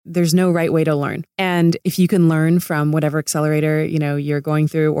there's no right way to learn. And if you can learn from whatever accelerator, you're going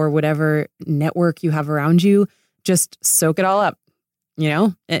through or whatever network you have around you, just soak it all up,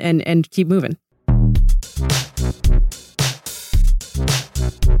 and keep moving.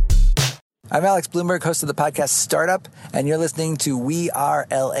 I'm Alex Bloomberg, host of the podcast Startup, and you're listening to We Are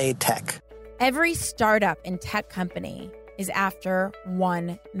LA Tech. Every startup and tech company is after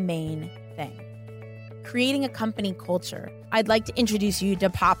one main thing: creating a company culture. I'd like to introduce you to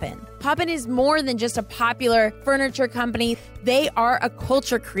Poppin. Poppin is more than just a popular furniture company. They are a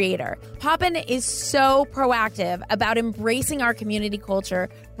culture creator. Poppin is so proactive about embracing our community culture,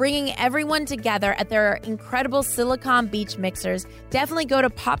 bringing everyone together at their incredible Silicon Beach mixers. Definitely go to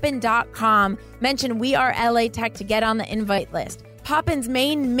poppin.com, mention We Are LA Tech to get on the invite list. Poppin's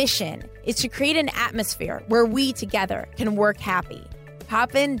main mission is to create an atmosphere where we together can work happy.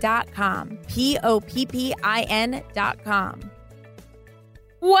 Poppin.com, Poppin.com.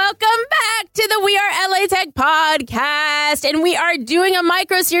 Welcome back to the We Are LA Tech podcast. And we are doing a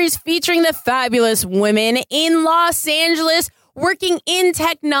micro series featuring the fabulous women in Los Angeles working in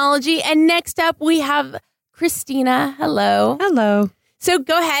technology. And next up, we have Christina. Hello. Hello. So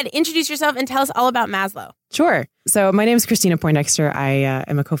go ahead, introduce yourself and tell us all about Maslow. Sure. So my name is Christina Poindexter. I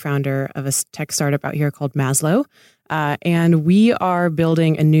am a co-founder of a tech startup out here called Maslow. And we are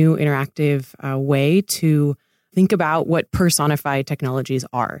building a new interactive way to think about what personified technologies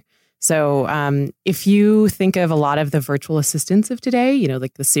are. So if you think of a lot of the virtual assistants of today,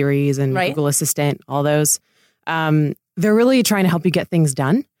 like the Siris and Google Assistant, all those, they're really trying to help you get things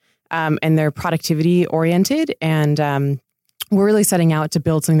done. And they're productivity oriented. And we're really setting out to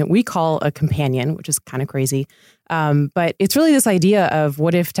build something that we call a companion, which is kind of crazy. But it's really this idea of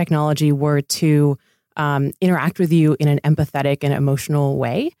what if technology were to interact with you in an empathetic and emotional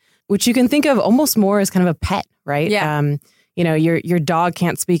way, which you can think of almost more as kind of a pet, right? Yeah. Your dog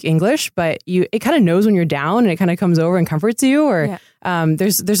can't speak English, but it kind of knows when you're down and it kind of comes over and comforts you. Or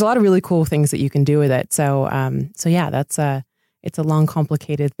there's a lot of really cool things that you can do with it. So that's it's a long,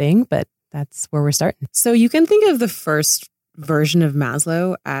 complicated thing, but that's where we're starting. So you can think of the first version of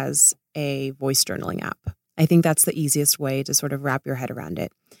Maslow as a voice journaling app. I think that's the easiest way to sort of wrap your head around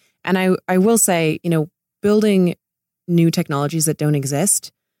it. And I will say, building new technologies that don't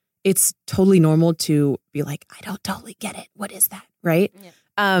exist, it's totally normal to be like, I don't totally get it. What is that? Right?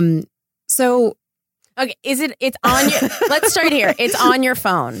 Yeah. Okay, it's on your, let's start here. It's on your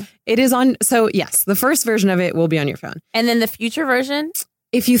phone. It is on. So yes, the first version of it will be on your phone. And then the future version?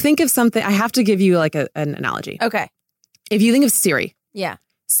 If you think of something, I have to give you like an analogy. Okay. If you think of Siri. Yeah.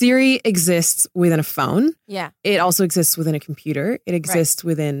 Siri exists within a phone. Yeah. It also exists within a computer. It exists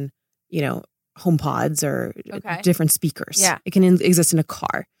within, HomePods or different speakers. Yeah. It can exist in a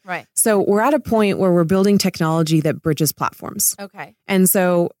car. Right. So we're at a point where we're building technology that bridges platforms. Okay. And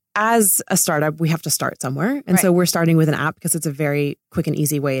so as a startup, we have to start somewhere. And so we're starting with an app because it's a very quick and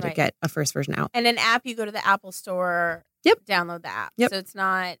easy way to get a first version out. And an app, you go to the Apple Store, download the app. Yep. So it's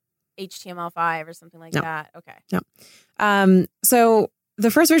not HTML5 or something like that. Okay. No. So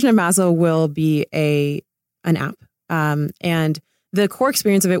the first version of Maslow will be an app. And the core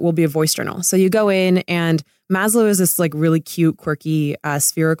experience of it will be a voice journal. So you go in and Maslow is this like really cute, quirky,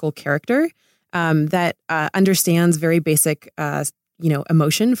 spherical character that understands very basic,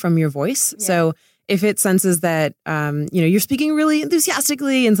 emotion from your voice. Yeah. So if it senses that, you're speaking really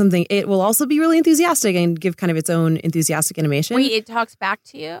enthusiastically in something, it will also be really enthusiastic and give kind of its own enthusiastic animation. Wait, it talks back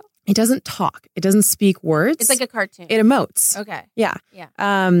to you? It doesn't talk. It doesn't speak words. It's like a cartoon. It emotes. Okay. Yeah. Yeah.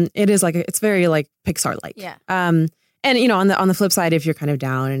 It is it's very like Pixar-like. Yeah. And on the flip side, if you're kind of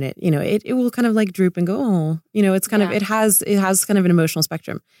down and it will kind of like droop and go, oh, it's kind of, it has kind of an emotional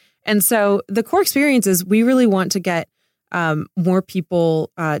spectrum. And so the core experience is we really want to get more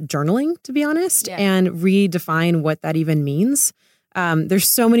people journaling, to be honest, and redefine what that even means. There's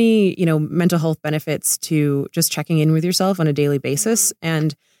so many, mental health benefits to just checking in with yourself on a daily basis.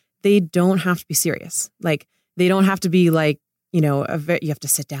 And they don't have to be serious. Like they don't have to be like, you have to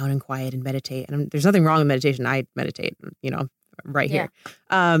sit down and quiet and meditate. And there's nothing wrong with meditation. I meditate, right here.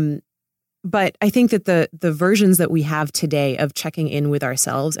 But I think that the versions that we have today of checking in with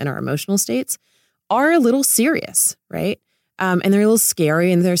ourselves and our emotional states are a little serious, right? And they're a little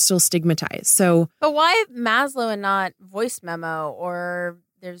scary and they're still stigmatized. So, but why Maslow and not Voice Memo? Or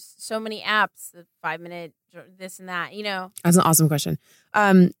there's so many apps, the 5-minute this and that, That's an awesome question.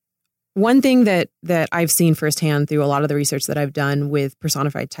 One thing that I've seen firsthand through a lot of the research that I've done with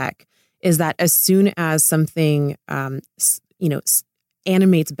personified tech is that as soon as something,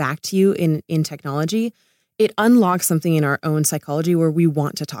 animates back to you in technology, it unlocks something in our own psychology where we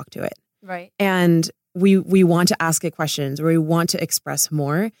want to talk to it. Right. And we want to ask it questions, or we want to express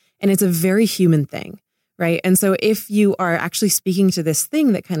more. And it's a very human thing, right? And so if you are actually speaking to this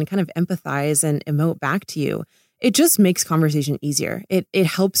thing that can kind of empathize and emote back to you, it just makes conversation easier. It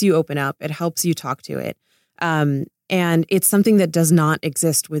helps you open up. It helps you talk to it. And it's something that does not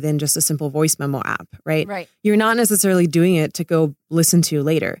exist within just a simple voice memo app, right? Right. You're not necessarily doing it to go listen to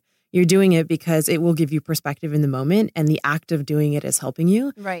later. You're doing it because it will give you perspective in the moment, and the act of doing it is helping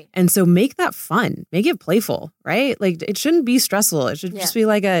you. Right. And so make that fun, make it playful, right? Like it shouldn't be stressful. It should just be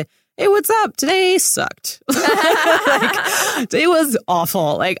like hey, what's up? Today sucked. Like, today was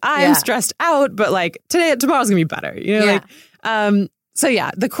awful. Like I am stressed out, but like tomorrow's gonna be better. You know, so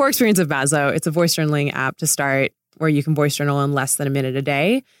the core experience of Maslow, it's a voice journaling app to start, where you can voice journal in less than a minute a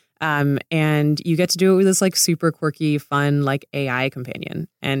day. And you get to do it with this like super quirky, fun, like AI companion.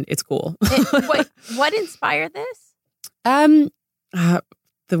 And it's cool. What inspired this?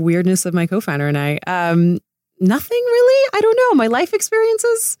 The weirdness of my co-founder and I. Nothing really. I don't know. My life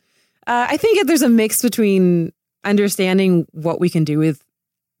experiences. I think there's a mix between understanding what we can do with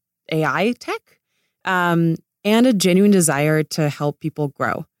AI tech, and a genuine desire to help people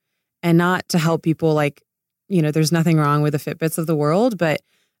grow, and not to help people like, there's nothing wrong with the Fitbits of the world, but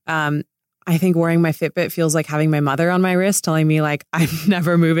I think wearing my Fitbit feels like having my mother on my wrist telling me like I'm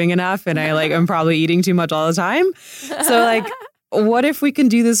never moving enough, and I'm probably eating too much all the time. So like, what if we can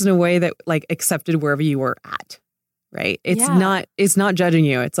do this in a way that like accepted wherever you were at, right? It's not judging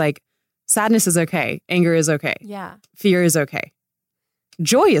you. It's like sadness is okay. Anger is okay. Yeah. Fear is okay.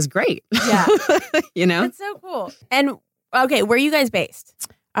 Joy is great. Yeah. That's so cool. And okay, where are you guys based?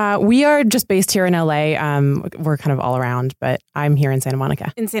 We are just based here in LA. We're kind of all around, but I'm here in Santa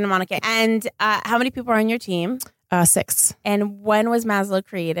Monica. And how many people are on your team? 6. And when was Maslow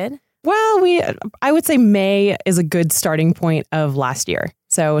created? Well, I would say May is a good starting point of last year.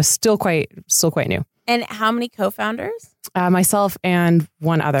 So still quite new. And how many co-founders? Myself and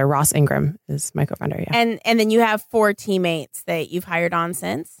one other, Ross Ingram is my co-founder. Yeah. And then you have 4 teammates that you've hired on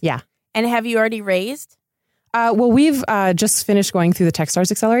since? Yeah. And have you already raised? Well, we've just finished going through the Techstars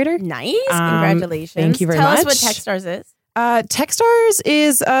Accelerator. Nice. Congratulations. Thank you very much. Tell us what Techstars is. Techstars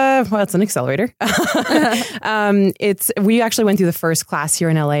is, it's an accelerator. We actually went through the first class here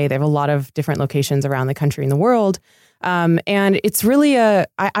in LA. They have a lot of different locations around the country and the world. And it's really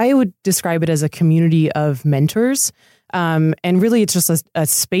I would describe it as a community of mentors. And really it's just a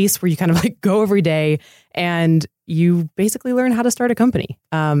space where you kind of like go every day and you basically learn how to start a company.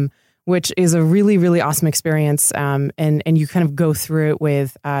 Which is a really, really awesome experience. And you kind of go through it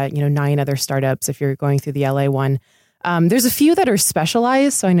with, 9 other startups if you're going through the LA one. There's a few that are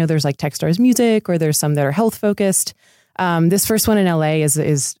specialized. So I know there's like Techstars Music, or there's some that are health focused. This first one in LA is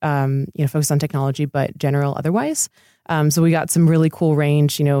focused on technology, but general otherwise. So we got some really cool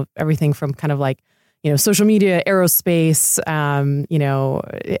range, everything from kind of like, social media, aerospace,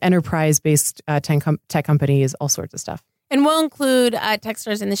 enterprise-based tech companies, all sorts of stuff. And we'll include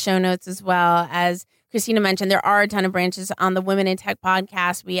Techstars in the show notes, as well as Christina mentioned. There are a ton of branches on the Women in Tech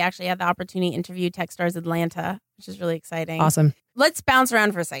podcast. We actually had the opportunity to interview Techstars Atlanta, which is really exciting. Awesome. Let's bounce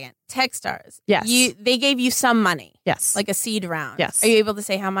around for a second. Techstars. Yes. They gave you some money. Yes. Like a seed round. Yes. Are you able to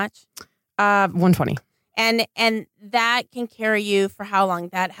say how much? $120. And that can carry you for how long?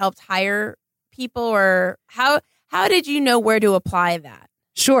 That helped hire people, or how did you know where to apply that?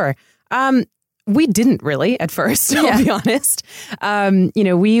 Sure. We didn't really at first, I'll be honest.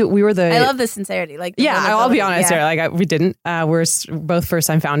 We were the... I love the sincerity. I'll be honest here. We didn't. We're both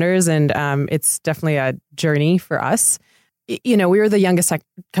first-time founders, and it's definitely a journey for us. We were the youngest tech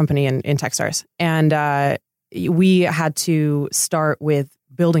company in Techstars, and we had to start with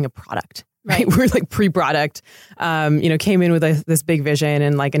building a product. Right. We're like pre-product, came in with this big vision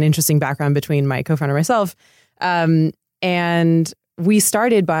and like an interesting background between my co-founder and myself. And we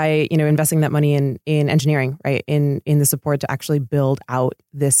started by, investing that money in engineering, right? In the support to actually build out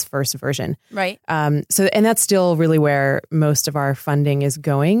this first version. Right. And that's still really where most of our funding is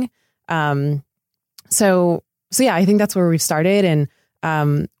going. So yeah, I think that's where we've started,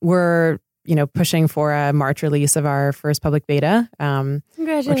 and we're pushing for a March release of our first public beta.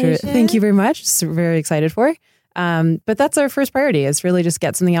 Congratulations. Thank you very much. Just very excited for. But that's our first priority, is really just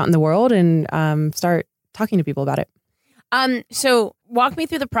get something out in the world and start talking to people about it. So walk me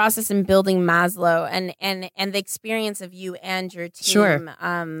through the process in building Maslow and the experience of you and your team. Sure.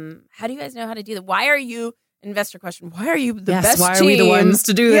 How do you guys know how to do that? Why are you, investor question, why are you the best why team? are we the ones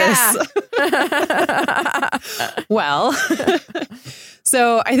to do this? Well,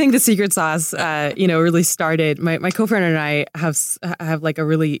 so I think the secret sauce, really started, my co-founder and I have like a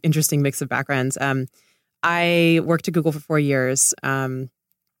really interesting mix of backgrounds. I worked at Google for 4 years,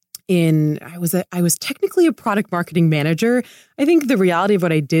 I was technically a product marketing manager. I think the reality of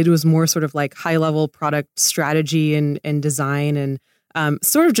what I did was more sort of like high level product strategy and design, and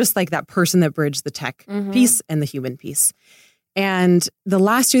sort of just like that person that bridged the tech piece and the human piece. And the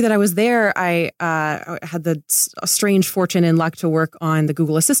last year that I was there, I had the strange fortune and luck to work on the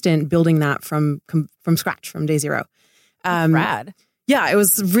Google Assistant, building that from scratch, from day zero. Rad. Yeah, it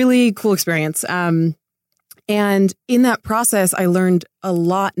was a really cool experience. And in that process, I learned a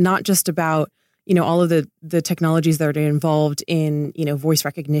lot, not just about, all of the technologies that are involved in, voice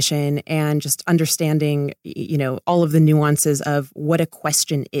recognition and just understanding, all of the nuances of what a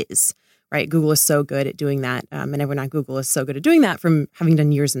question is, right? Google is so good at doing that. And everyone at Google is so good at doing that from having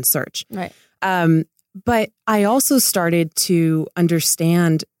done years in search. Right. But I also started to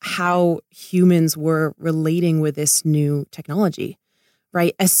understand how humans were relating with this new technology,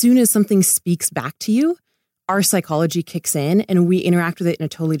 right? As soon as something speaks back to you, our psychology kicks in and we interact with it in a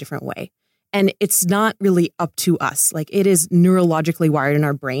totally different way. And it's not really up to us. Like, it is neurologically wired in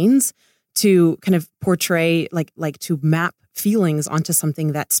our brains to kind of portray, like to map feelings onto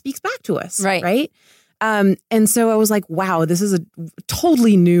something that speaks back to us. Right. And so I was like, wow, this is a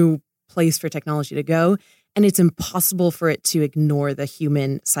totally new place for technology to go. And it's impossible for it to ignore the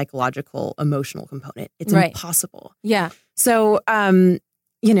human psychological, emotional component. It's impossible. Yeah. So, the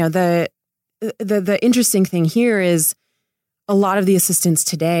interesting thing here is a lot of the assistants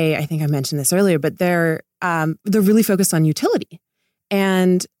today, I think I mentioned this earlier, but they're really focused on utility.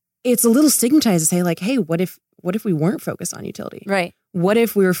 And it's a little stigmatized to say, like, hey, what if we weren't focused on utility? Right. What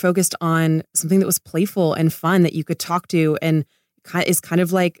if we were focused on something that was playful and fun that you could talk to and is kind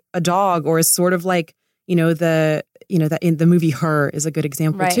of like a dog, or is sort of like, that in the movie Her is a good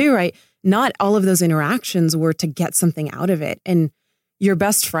example too, right? Not all of those interactions were to get something out of it. And your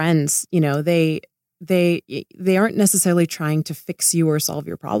best friends, they aren't necessarily trying to fix you or solve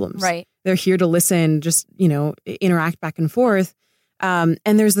your problems. Right. They're here to listen, just, interact back and forth. And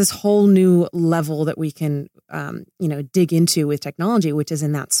there's this whole new level that we can, dig into with technology, which is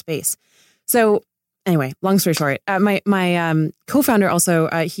in that space. So anyway, long story short, my co-founder also,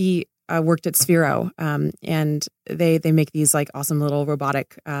 he worked at Sphero, and they make these like awesome little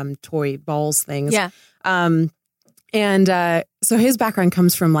robotic toy balls things. Yeah. So his background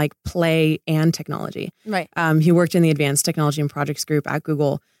comes from like play and technology. Right. He worked in the advanced technology and projects group at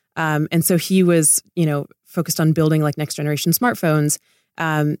Google. And so he was, focused on building like next generation smartphones.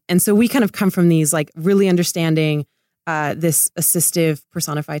 And so we kind of come from these like really understanding this assistive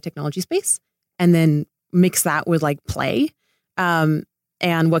personified technology space, and then mix that with like play.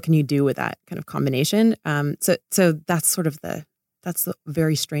 And what can you do with that kind of combination? So that's sort of that's the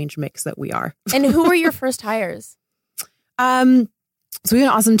very strange mix that we are. And who were your first hires? So we have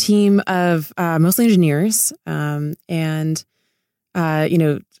an awesome team of mostly engineers, and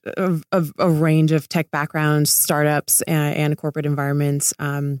a range of tech backgrounds, startups, and corporate environments.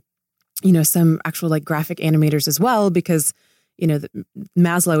 Some actual like graphic animators as well, because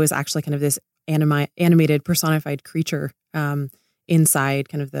Maslow is actually kind of this animated personified creature. Inside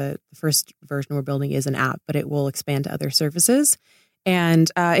kind of the first version we're building is an app, but it will expand to other services.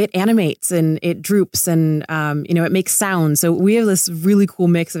 And it animates and it droops and, it makes sound. So we have this really cool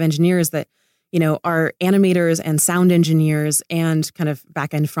mix of engineers that, are animators and sound engineers and kind of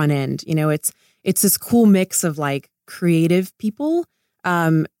back end, front end. It's this cool mix of like creative people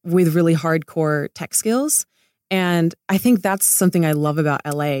with really hardcore tech skills. And I think that's something I love about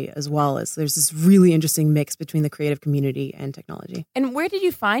LA as well, is there's this really interesting mix between the creative community and technology. And where did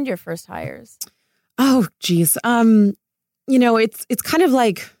you find your first hires? Oh, geez. It's kind of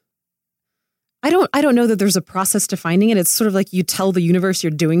like, I don't know that there's a process to finding it. It's sort of like you tell the universe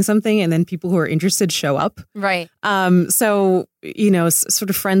you're doing something and then people who are interested show up. Right. So, sort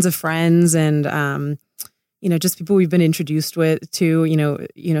of friends of friends and, just people we've been introduced to,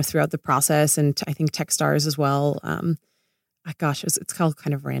 throughout the process, and I think Techstars as well. It's all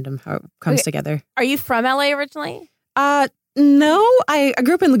kind of random how it comes together. Are you from LA originally? No, I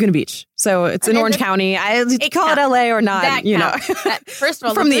grew up in Laguna Beach, so it's in Orange County. I call it LA or not, First of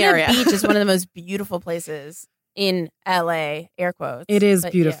all, from Laguna the area. Beach is one of the most beautiful places in LA, air quotes. It is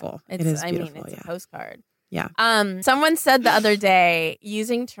beautiful. Yeah, it is beautiful. It's a postcard. Yeah. Someone said the other day,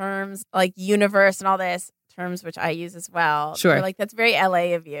 using terms like universe and all this, terms which I use as well. Sure. They're like, that's very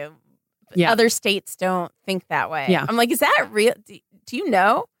LA of you. Yeah. Other states don't think that way. Yeah. I'm like, is that real? Do you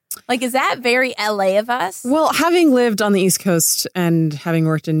know? Like, is that very LA of us? Well, having lived on the East Coast and having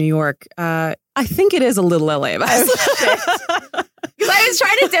worked in New York, I think it is a little LA of us. Because I was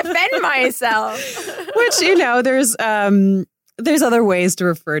trying to defend myself. Which, there's other ways to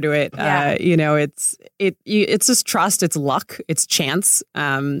refer to it. Yeah. It's just trust, it's luck, it's chance.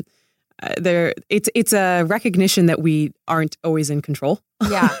 it's a recognition that we aren't always in control.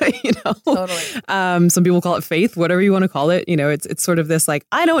 Yeah, totally. Some people call it faith, whatever you want to call it. It's sort of this like,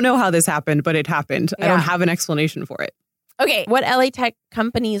 I don't know how this happened, but it happened. Yeah. I don't have an explanation for it. Okay, what LA tech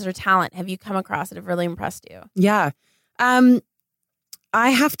companies or talent have you come across that have really impressed you? Yeah, I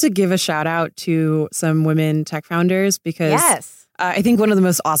have to give a shout out to some women tech founders because I think one of the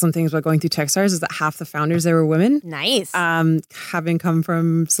most awesome things about going through Techstars is that half the founders there were women. Nice. Having come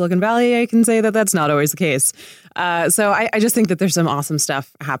from Silicon Valley, I can say that that's not always the case. So I just think that there's some awesome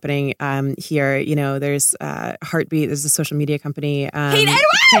stuff happening here. There's Heartbeat. There's a social media company. Kate Edwards!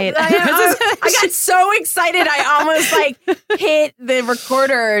 I got so excited. I almost hit the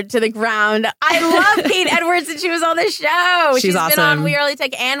recorder to the ground. I love Kate Edwards, and she was on the show. She's awesome. Been on We Are LA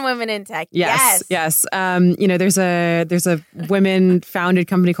Tech and Women in Tech. Yes. There's a women-founded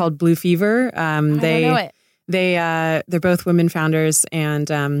company called Blue Fever. I don't know it. They're both women founders, and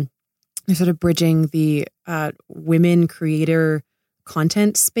they're sort of bridging the women creator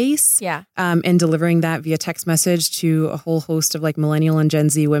content space. Yeah. And delivering that via text message to a whole host of millennial and Gen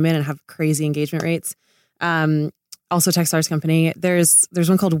Z women, and have crazy engagement rates. Also Techstars company. There's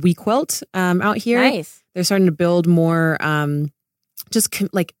one called WeQuilt out here. Nice. They're starting to build more I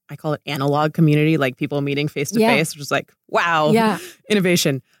call it analog community, like people meeting face to face, which is wow,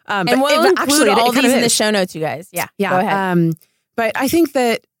 innovation. And we'll include all these in the show notes, you guys. Yeah. Go ahead. But I think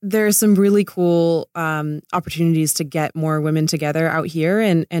that there's some really cool opportunities to get more women together out here,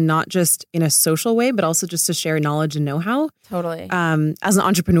 and not just in a social way, but also just to share knowledge and know-how. Totally. As an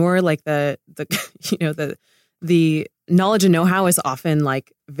entrepreneur, the knowledge and know-how is often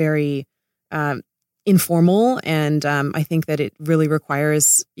very informal, and I think that it really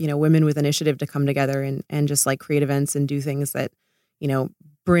requires women with initiative to come together and just create events and do things that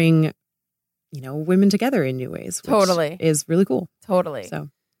bring women together in new ways, which totally is really cool. Totally. So,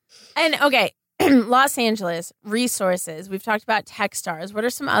 and okay, Los Angeles resources. We've talked about Techstars. What are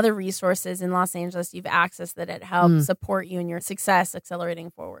some other resources in Los Angeles you've accessed that it helped support you in your success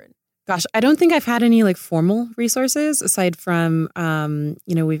accelerating forward? Gosh, I don't think I've had any formal resources aside from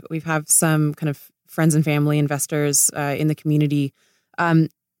we've have some kind of friends and family investors in the community. I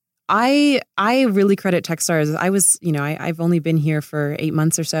really credit Techstars. I've only been here for 8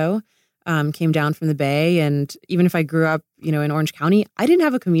 months or so. Came down from the Bay, and even if I grew up, in Orange County, I didn't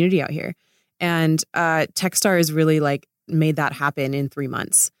have a community out here. And Techstars really made that happen in 3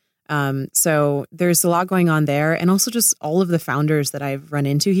 months. So there's a lot going on there, and also just all of the founders that I've run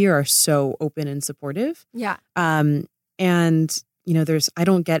into here are so open and supportive. Yeah. And I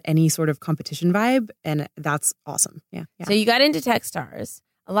don't get any sort of competition vibe, and that's awesome. Yeah. So you got into Techstars.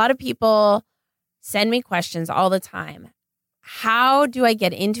 A lot of people send me questions all the time. How do I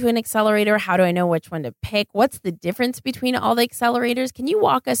get into an accelerator? How do I know which one to pick? What's the difference between all the accelerators? Can you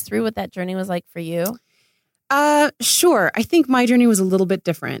walk us through what that journey was like for you? Sure. I think my journey was a little bit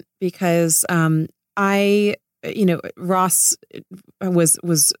different because Ross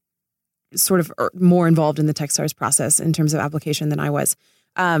was sort of more involved in the Techstars process in terms of application than I was.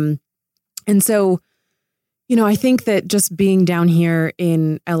 And so, I think that just being down here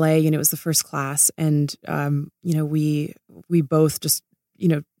in LA, it was the first class, and, we both just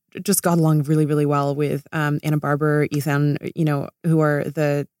got along really, really well with Anna Barber, Ethan, who are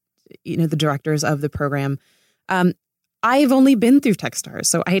the directors of the program. I've only been through Techstars,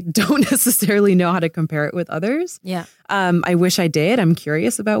 so I don't necessarily know how to compare it with others. Yeah. I wish I did. I'm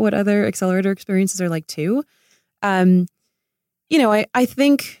curious about what other accelerator experiences are like too. I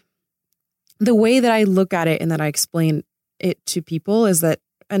think the way that I look at it and that I explain it to people is that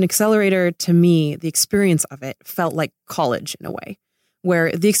an accelerator, to me, the experience of it felt like college in a way,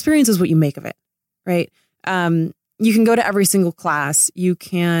 where the experience is what you make of it, right? You can go to every single class. You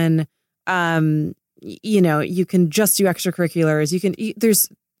can, you can just do extracurriculars.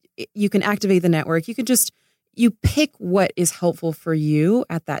 You can activate the network. You pick what is helpful for you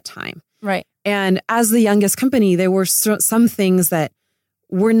at that time. Right. And as the youngest company, there were some things that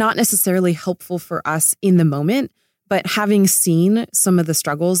were not necessarily helpful for us in the moment, but having seen some of the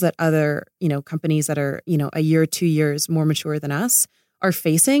struggles that other, companies that are, a year, 2 years more mature than us are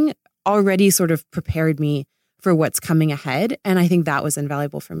facing already sort of prepared me for what's coming ahead. And I think that was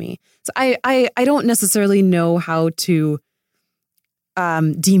invaluable for me. So I don't necessarily know how to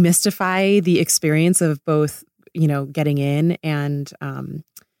demystify the experience of both, getting in and,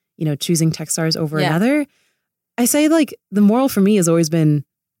 choosing Techstars over another. I say the moral for me has always been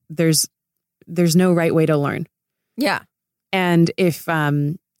there's no right way to learn. Yeah. And if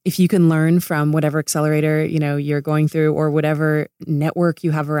you can learn from whatever accelerator, you're going through or whatever network you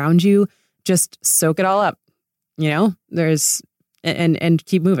have around you, just soak it all up, and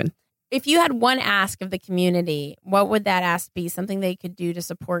keep moving. If you had one ask of the community, what would that ask be? Something they could do to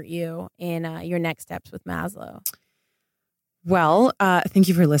support you in your next steps with Maslow? Well, thank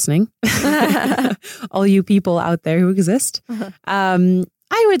you for listening. All you people out there who exist.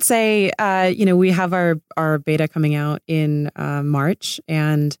 I would say, we have our beta coming out in March,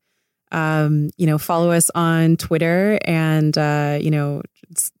 and, follow us on Twitter and,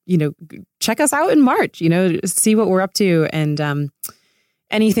 check us out in March, see what we're up to, and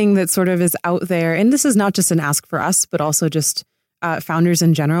anything that sort of is out there. And this is not just an ask for us, but also just founders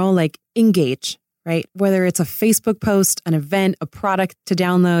in general, like engage, right? Whether it's a Facebook post, an event, a product to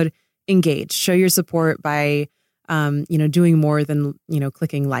download, engage, show your support by doing more than,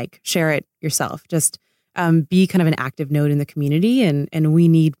 clicking like, share it yourself. Just be kind of an active node in the community. And we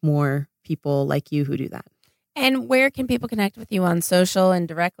need more people like you who do that. And where can people connect with you on social and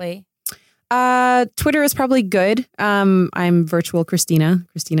directly? Twitter is probably good. I'm Virtual Christina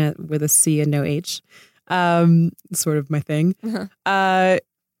with a C and no H. Sort of my thing. And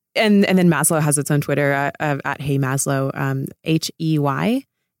then Maslow has its own Twitter at Hey Maslow,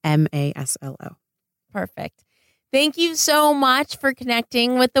 HeyMaslow. Perfect. Thank you so much for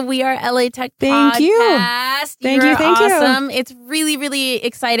connecting with the We Are LA Tech Thank podcast. You. Thank you. Awesome. It's really, really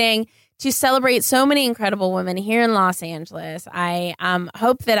exciting to celebrate so many incredible women here in Los Angeles. I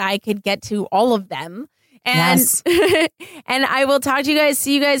hope that I could get to all of them. And, yes. And I will talk to you guys,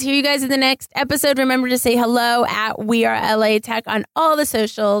 see you guys, hear you guys in the next episode. Remember to say hello at We Are LA Tech on all the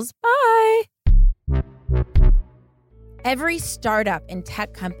socials. Bye. Every startup and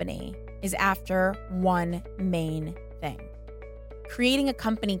tech company is after one main thing: creating a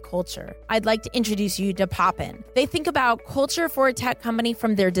company culture. I'd like to introduce you to Poppin. They think about culture for a tech company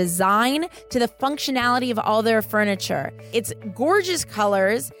from their design to the functionality of all their furniture. It's gorgeous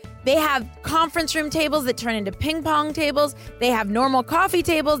colors. They have conference room tables that turn into ping pong tables. They have normal coffee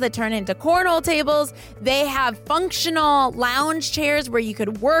tables that turn into cornhole tables. They have functional lounge chairs where you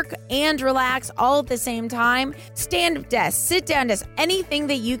could work and relax all at the same time. Stand-up desks, sit-down desks, anything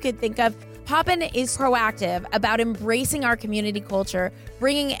that you could think of. Poppin is proactive about embracing our community culture,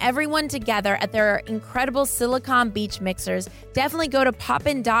 bringing everyone together at their incredible Silicon Beach mixers. Definitely go to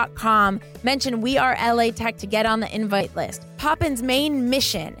poppin.com, mention We Are LA Tech to get on the invite list. Poppin's main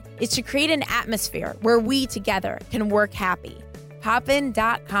mission is to create an atmosphere where we together can work happy.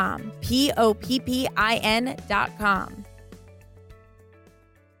 Poppin.com, Poppin.com.